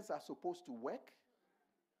Christians are supposed to work?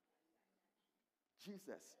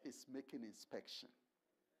 Jesus is making inspection.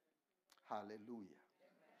 Hallelujah.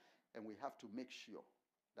 And we have to make sure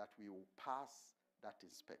that we will pass that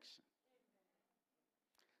inspection.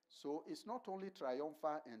 So it's not only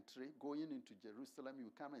triumphal entry, going into Jerusalem,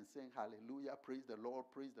 you come and sing hallelujah, praise the Lord,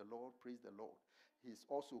 praise the Lord, praise the Lord. He's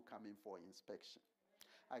also coming for inspection.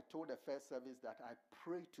 I told the first service that I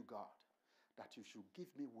pray to God that you should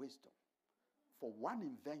give me wisdom for one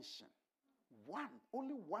invention.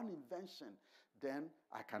 Only one invention, then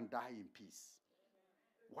I can die in peace.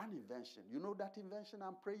 One invention. You know that invention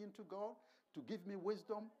I'm praying to God to give me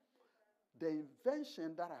wisdom? The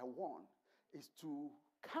invention that I want is to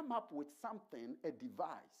come up with something, a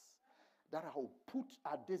device, that I will put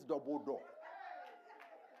at this double door.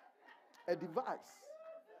 A device.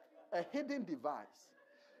 A hidden device.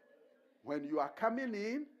 When you are coming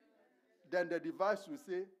in, then the device will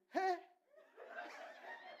say, hey,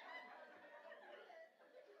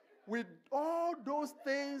 with all those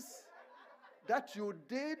things that you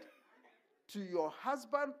did to your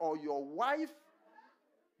husband or your wife,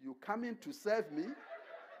 you come in to serve me.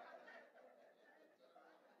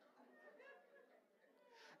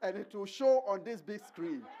 And it will show on this big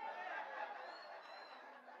screen.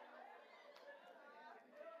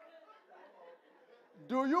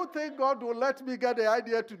 Do you think God will let me get the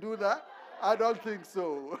idea to do that? I don't think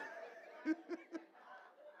so.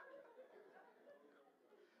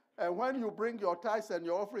 And when you bring your tithes and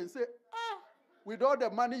your offering, say, with all the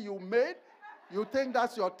money you made, you think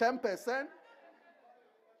that's your 10%?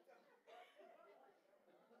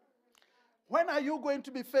 When are you going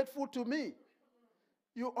to be faithful to me?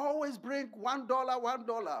 You always bring $1,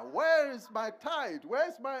 $1. Where is my tithe?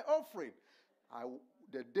 Where's my offering?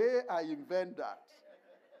 The day I invent that,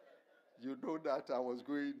 you know that I was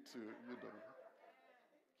going to,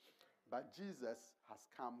 But Jesus has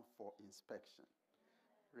come for inspection.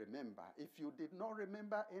 Remember, if you did not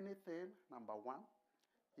remember anything, number one,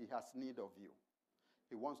 he has need of you.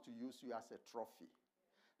 He wants to use you as a trophy.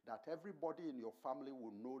 that everybody in your family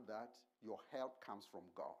will know that your help comes from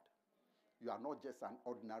God. You are not just an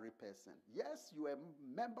ordinary person. Yes, you are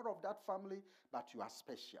a member of that family, but you are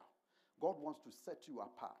special. God wants to set you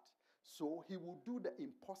apart. So he will do the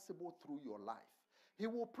impossible through your life. He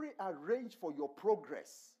will prearrange for your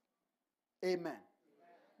progress. Amen.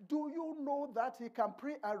 Do you know that he can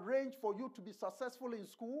prearrange for you to be successful in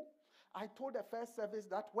school? I told the first service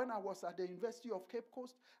that when I was at the University of Cape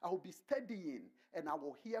Coast, I will be studying and I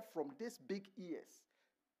will hear from these big ears,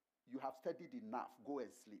 you have studied enough, go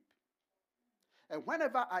and sleep. And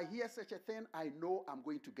whenever I hear such a thing, I know I'm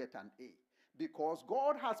going to get an A. Because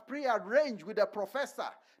God has prearranged with the professor.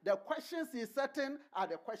 The questions he's setting are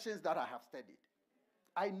the questions that I have studied.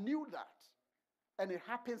 I knew that. And it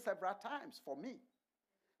happened several times for me.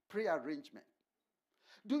 Prearrangement.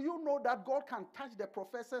 Do you know that God can touch the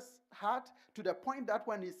professor's heart to the point that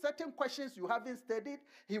when he's setting questions you haven't studied,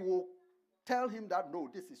 he will tell him that, no,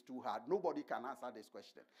 this is too hard. Nobody can answer this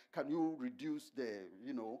question. Can you reduce the,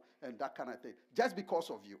 and that kind of thing, just because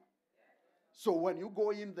of you. So when you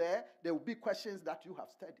go in there, there will be questions that you have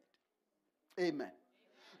studied. Amen.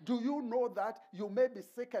 Do you know that you may be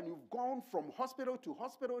sick and you've gone from hospital to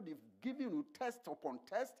hospital, they've given you test upon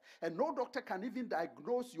test, and no doctor can even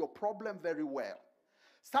diagnose your problem very well.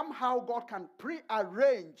 Somehow God can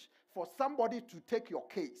prearrange for somebody to take your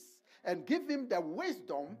case and give him the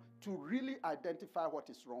wisdom to really identify what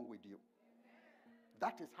is wrong with you.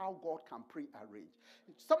 That is how God can prearrange.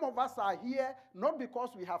 Some of us are here not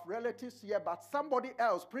because we have relatives here, but somebody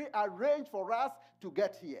else prearranged for us to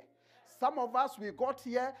get here. Some of us, we got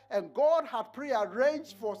here and God had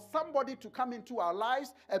prearranged for somebody to come into our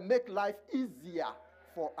lives and make life easier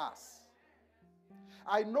for us.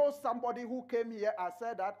 I know somebody who came here and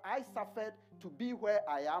said that I suffered to be where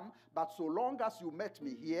I am, but so long as you met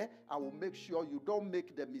me here, I will make sure you don't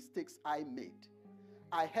make the mistakes I made.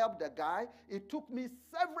 I helped the guy. It took me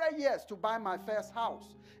several years to buy my first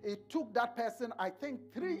house. It took that person, I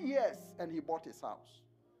think, 3 years, and he bought his house.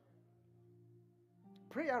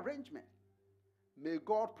 Prearrangement. May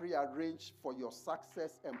God prearrange for your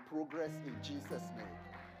success and progress in Jesus' name.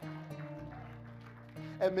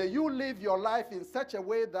 And may you live your life in such a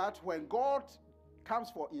way that when God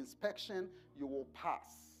comes for inspection, you will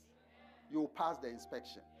pass. You will pass the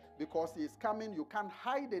inspection. Because he is coming, you can't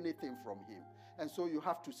hide anything from him. And so you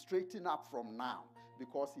have to straighten up from now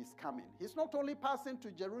because he's coming. He's not only passing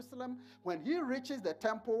to Jerusalem. When he reaches the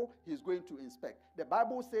temple, he's going to inspect. The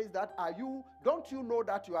Bible says that, don't you know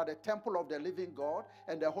that you are the temple of the living God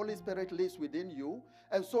and the Holy Spirit lives within you?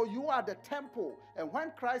 And so you are the temple. And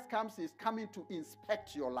when Christ comes, he's coming to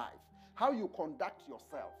inspect your life. How you conduct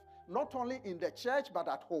yourself, not only in the church, but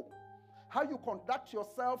at home. How you conduct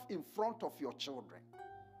yourself in front of your children.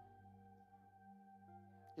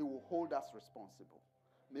 He will hold us responsible.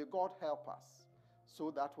 May God help us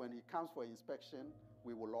so that when he comes for inspection,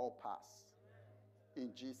 we will all pass.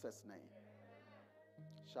 In Jesus' name.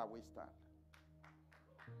 Shall we stand?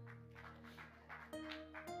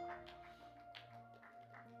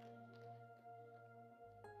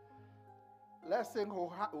 Let's sing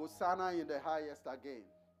Hosanna in the highest again.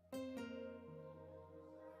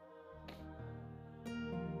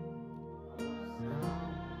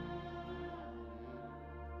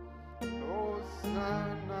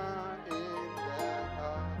 Hosanna in the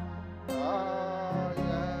highest.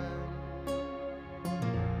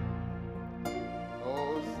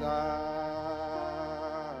 Hosanna,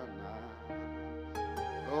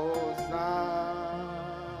 Hosanna,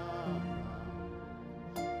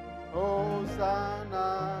 Hosanna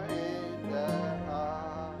in the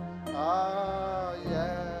highest.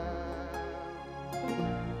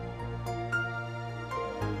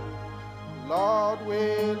 Lord, we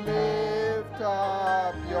lift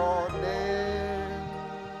up your name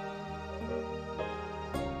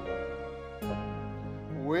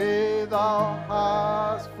with our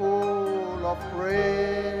hearts full of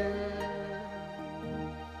praise.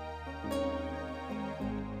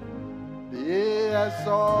 Be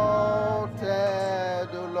exalted,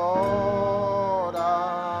 Lord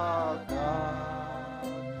our God.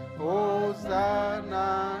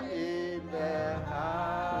 Hosanna in the highest.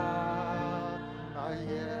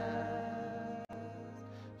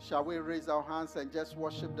 Shall we raise our hands and just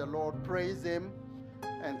worship the Lord, praise him,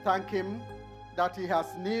 and thank him that he has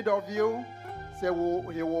need of you. Say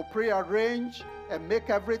he will prearrange and make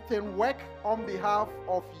everything work on behalf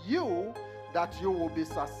of you, that you will be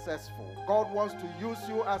successful. God wants to use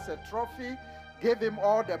you as a trophy. Give him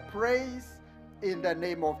all the praise in the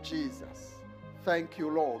name of Jesus. Thank you,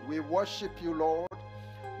 Lord. We worship you, Lord.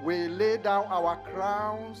 We lay down our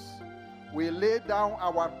crowns. We lay down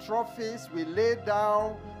our trophies. We lay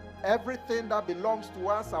down everything that belongs to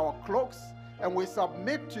us, our cloaks, and we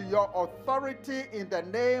submit to your authority in the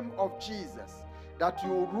name of Jesus, that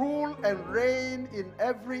you rule and reign in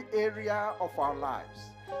every area of our lives.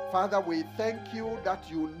 Father, we thank you that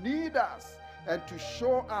you need us and to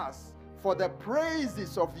show us for the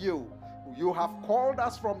praises of you. You have called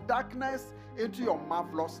us from darkness into your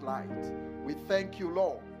marvelous light. We thank you,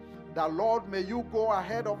 Lord, that, Lord, may you go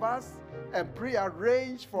ahead of us and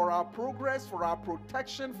prearrange for our progress, for our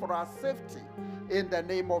protection, for our safety in the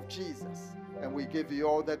name of Jesus. And we give you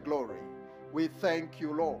all the glory. We thank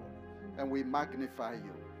you, Lord, and we magnify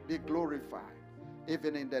you. Be glorified,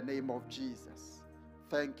 even in the name of Jesus.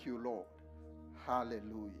 Thank you, Lord.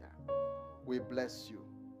 Hallelujah. We bless you.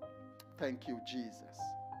 Thank you, Jesus.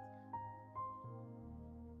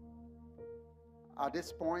 At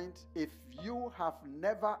this point, if you have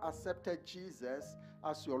never accepted Jesus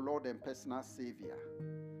as your Lord and personal Savior,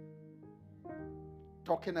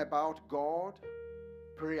 talking about God,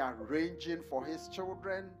 prearranging for his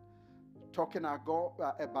children, talking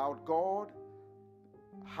about God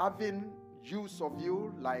having use of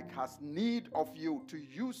you, like has need of you to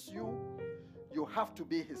use you, you have to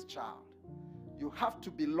be his child. You have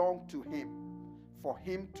to belong to him for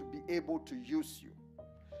him to be able to use you.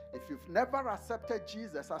 If you've never accepted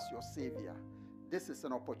Jesus as your Savior, this is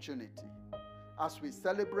an opportunity. As we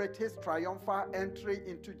celebrate his triumphal entry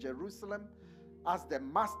into Jerusalem as the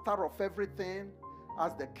master of everything,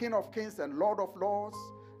 as the King of Kings and Lord of Lords,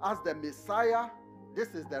 as the Messiah, this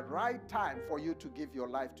is the right time for you to give your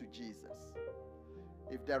life to Jesus.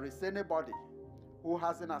 If there is anybody who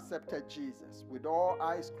hasn't accepted Jesus, with all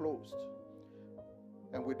eyes closed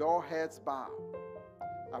and with all heads bowed,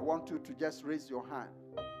 I want you to just raise your hand.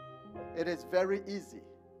 It is very easy.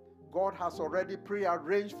 God has already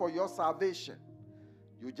prearranged for your salvation.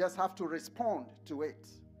 You just have to respond to it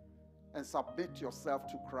and submit yourself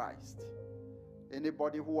to Christ.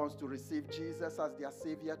 Anybody who wants to receive Jesus as their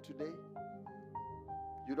Savior today,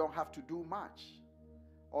 you don't have to do much.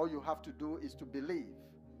 All you have to do is to believe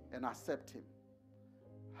and accept him.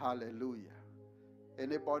 Hallelujah.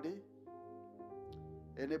 Anybody?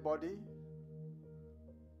 Anybody?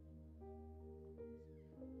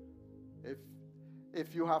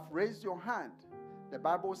 If you have raised your hand, the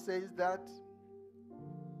Bible says that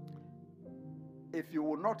if you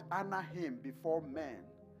will not honor him before men,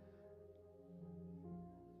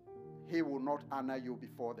 he will not honor you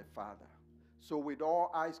before the Father. So with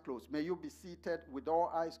all eyes closed, may you be seated with all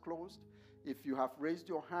eyes closed. If you have raised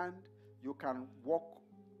your hand, you can walk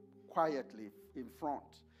quietly in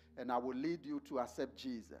front, and I will lead you to accept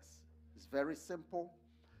Jesus. It's very simple.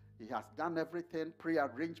 He has done everything.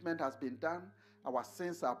 Prearrangement has been done. Our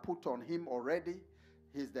sins are put on him already.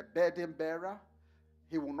 He's the burden bearer.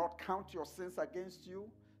 He will not count your sins against you.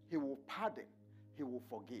 He will pardon. He will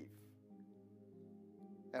forgive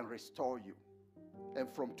and restore you. And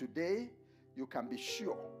from today, you can be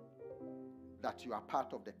sure that you are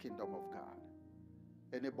part of the kingdom of God.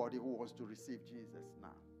 Anybody who wants to receive Jesus now?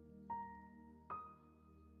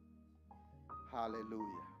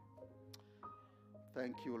 Hallelujah.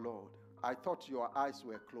 Thank you, Lord. I thought your eyes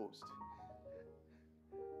were closed.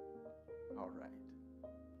 All right.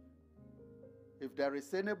 If there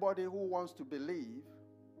is anybody who wants to believe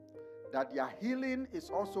that their healing is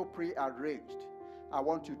also prearranged, I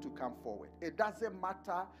want you to come forward. It doesn't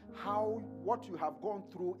matter what you have gone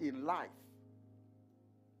through in life.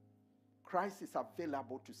 Christ is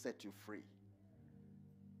available to set you free.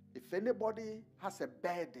 If anybody has a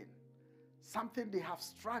burden, something they have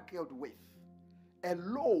struggled with, a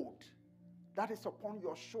load that is upon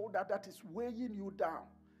your shoulder that is weighing you down,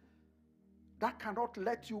 that cannot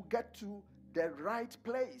let you get to the right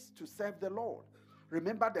place to serve the Lord.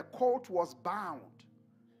 Remember, the colt was bound.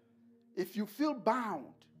 If you feel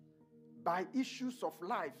bound by issues of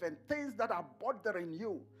life and things that are bothering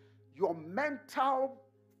you, your mental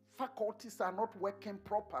faculties are not working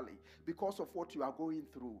properly because of what you are going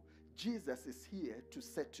through, Jesus is here to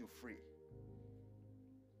set you free.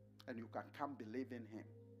 And you can come believe in him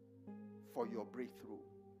for your breakthrough.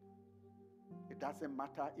 It doesn't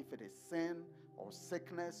matter if it is sin or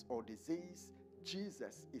sickness or disease,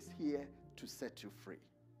 Jesus is here to set you free.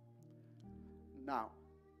 Now,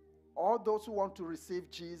 all those who want to receive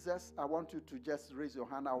Jesus, I want you to just raise your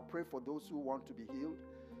hand. I'll pray for those who want to be healed.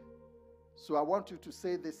 So I want you to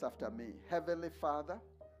say this after me. Heavenly Father,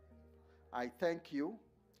 I thank you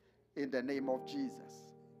in the name of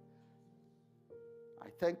Jesus. I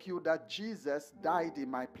thank you that Jesus died in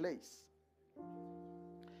my place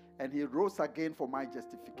and he rose again for my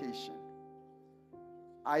justification.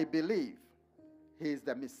 I believe he is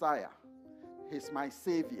the Messiah. He is my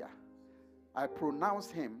Savior. I pronounce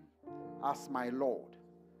him as my Lord.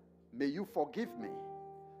 May you forgive me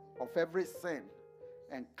of every sin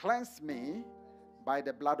and cleanse me by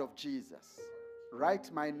the blood of Jesus.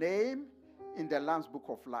 Write my name in the Lamb's Book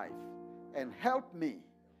of Life and help me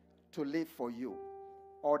to live for you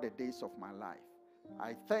all the days of my life.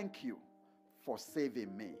 I thank you for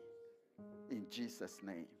saving me. In Jesus'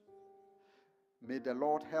 name. May the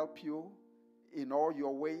Lord help you in all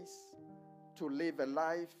your ways to live a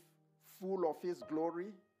life full of His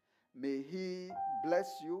glory. May He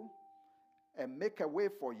bless you and make a way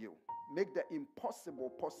for you. Make the impossible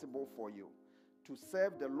possible for you to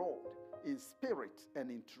serve the Lord in spirit and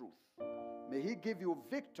in truth. May He give you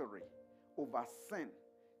victory over sin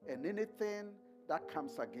and anything that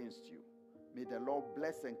comes against you. May the Lord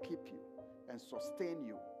bless and keep you and sustain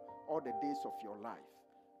you all the days of your life.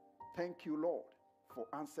 Thank you, Lord, for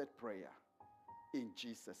answered prayer. In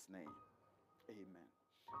Jesus' name, amen.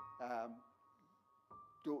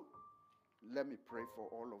 Let me pray for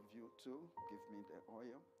all of you too. Give me the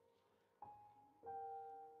oil.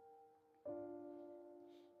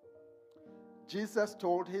 Jesus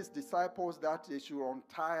told his disciples that they should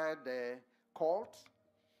untie the cord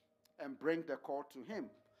and bring the cord to him.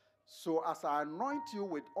 So as I anoint you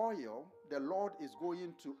with oil, the Lord is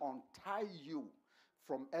going to untie you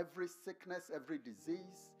from every sickness, every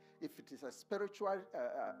disease. If it is a spiritual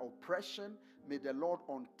oppression, may the Lord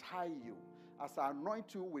untie you. As I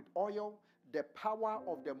anoint you with oil, the power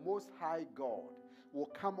of the Most High God will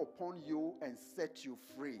come upon you and set you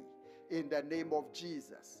free. In the name of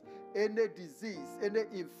Jesus. Any disease, any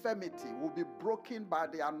infirmity will be broken by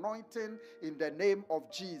the anointing in the name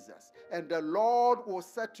of Jesus. And the Lord will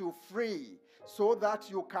set you free so that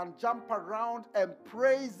you can jump around and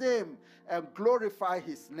praise Him and glorify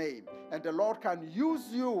His name. And the Lord can use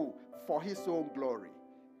you for His own glory.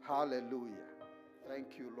 Hallelujah.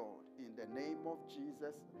 Thank you, Lord. In the name of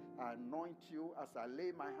Jesus, I anoint you as I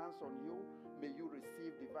lay my hands on you. May you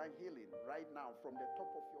receive divine healing right now from the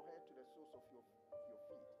top of your head to the soles of your feet.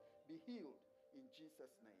 Be healed in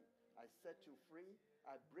Jesus' name. I set you free.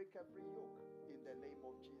 I break every yoke in the name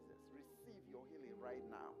of Jesus. Receive your healing right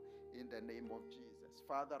now in the name of Jesus.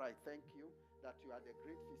 Father, I thank you that you are the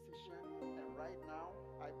great physician. And right now,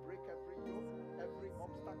 I break every yoke, every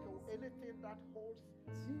obstacle, anything that holds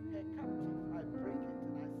her captive. I break it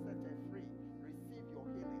and I set her free. Receive your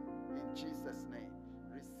healing in Jesus' name.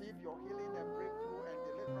 Receive your healing and breakthrough and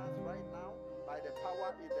deliverance right now by the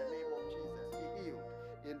power in the name of Jesus. Be healed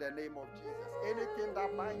in the name of Jesus. Anything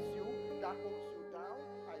that binds you, that holds you down,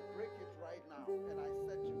 I break it right now and I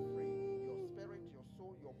set you free. Your spirit, your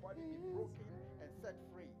soul, your body be broken and set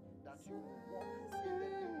free, that you will walk in the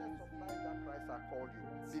newness of life that Christ has called you.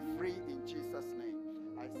 Be free in Jesus' name.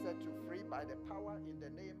 I set you free by the power in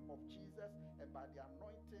the name of Jesus and by the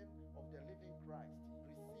anointing of the living Christ.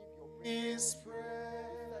 Receive your breakthrough. Be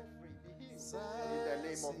set free. Be healed in the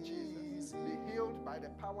name of Jesus. Be healed by the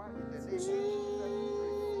power in the name of Jesus.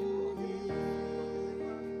 Receive your healing.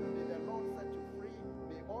 May the Lord set you free.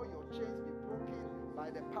 May all your chains be broken by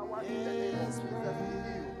the power in the name of Jesus. Be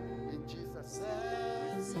healed in Jesus'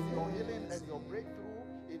 name. Receive your healing and your breakthrough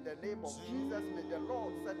in the name of Jesus. May the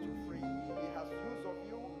Lord set you free. He has use of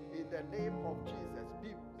you in the name of Jesus.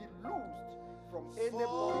 Be loosed from any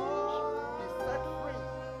bondage. Be set free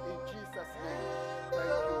in Jesus' name. Thank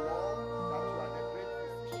you, Lord, that you are the great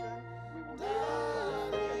physician. We will lay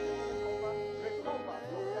hands on you and recover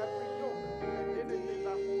from every yoke and anything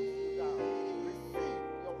that holds you down. Receive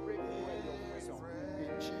your breakthrough and your freedom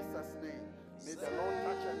in Jesus' name. May the Lord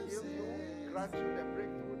touch and heal you, grant you the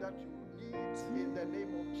breakthrough that you need in the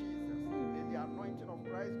name of Jesus. May the anointing of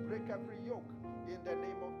Christ break every yoke in the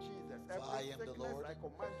name of Jesus. Every sickness, I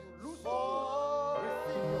command you, loose your hold.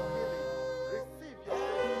 Receive your healing. Receive your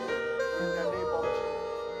breakthrough in the name of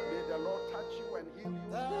Jesus. May the Lord touch you and heal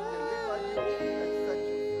you, deliver you, and set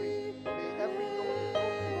you free. May every yoke be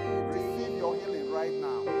broken. Receive your healing right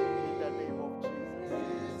now in the name of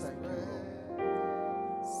Jesus. Thank you, Lord.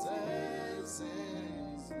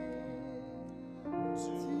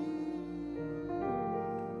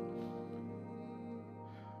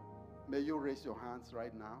 May you raise your hands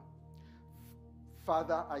right now.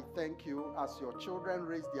 Father, I thank you as your children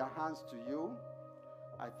raise their hands to you.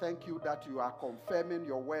 I thank you that you are confirming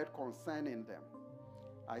your word concerning them.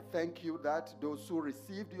 I thank you that those who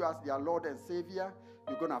received you as their Lord and Savior,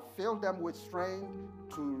 you're going to fill them with strength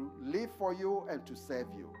to live for you and to serve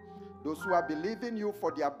you. Those who are believing you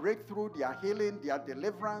for their breakthrough, their healing, their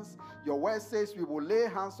deliverance, your word says we will lay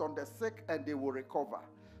hands on the sick and they will recover.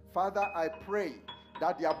 Father, I pray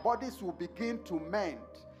that their bodies will begin to mend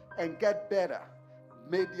and get better.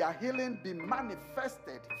 May their healing be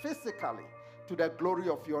manifested physically to the glory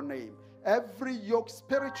of your name. Every yoke,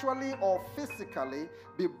 spiritually or physically,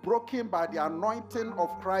 be broken by the anointing of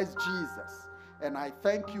Christ Jesus. And I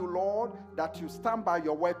thank you, Lord, that you stand by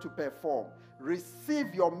your word to perform.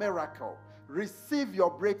 Receive your miracle. Receive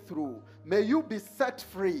your breakthrough. May you be set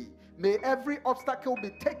free. May every obstacle be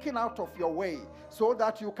taken out of your way so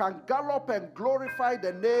that you can gallop and glorify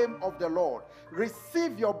the name of the Lord.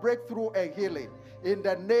 Receive your breakthrough and healing in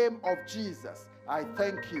the name of Jesus. I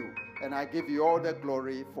thank you and I give you all the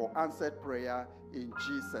glory for answered prayer in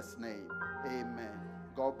Jesus' name. Amen.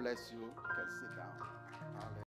 God bless you. You can sit down.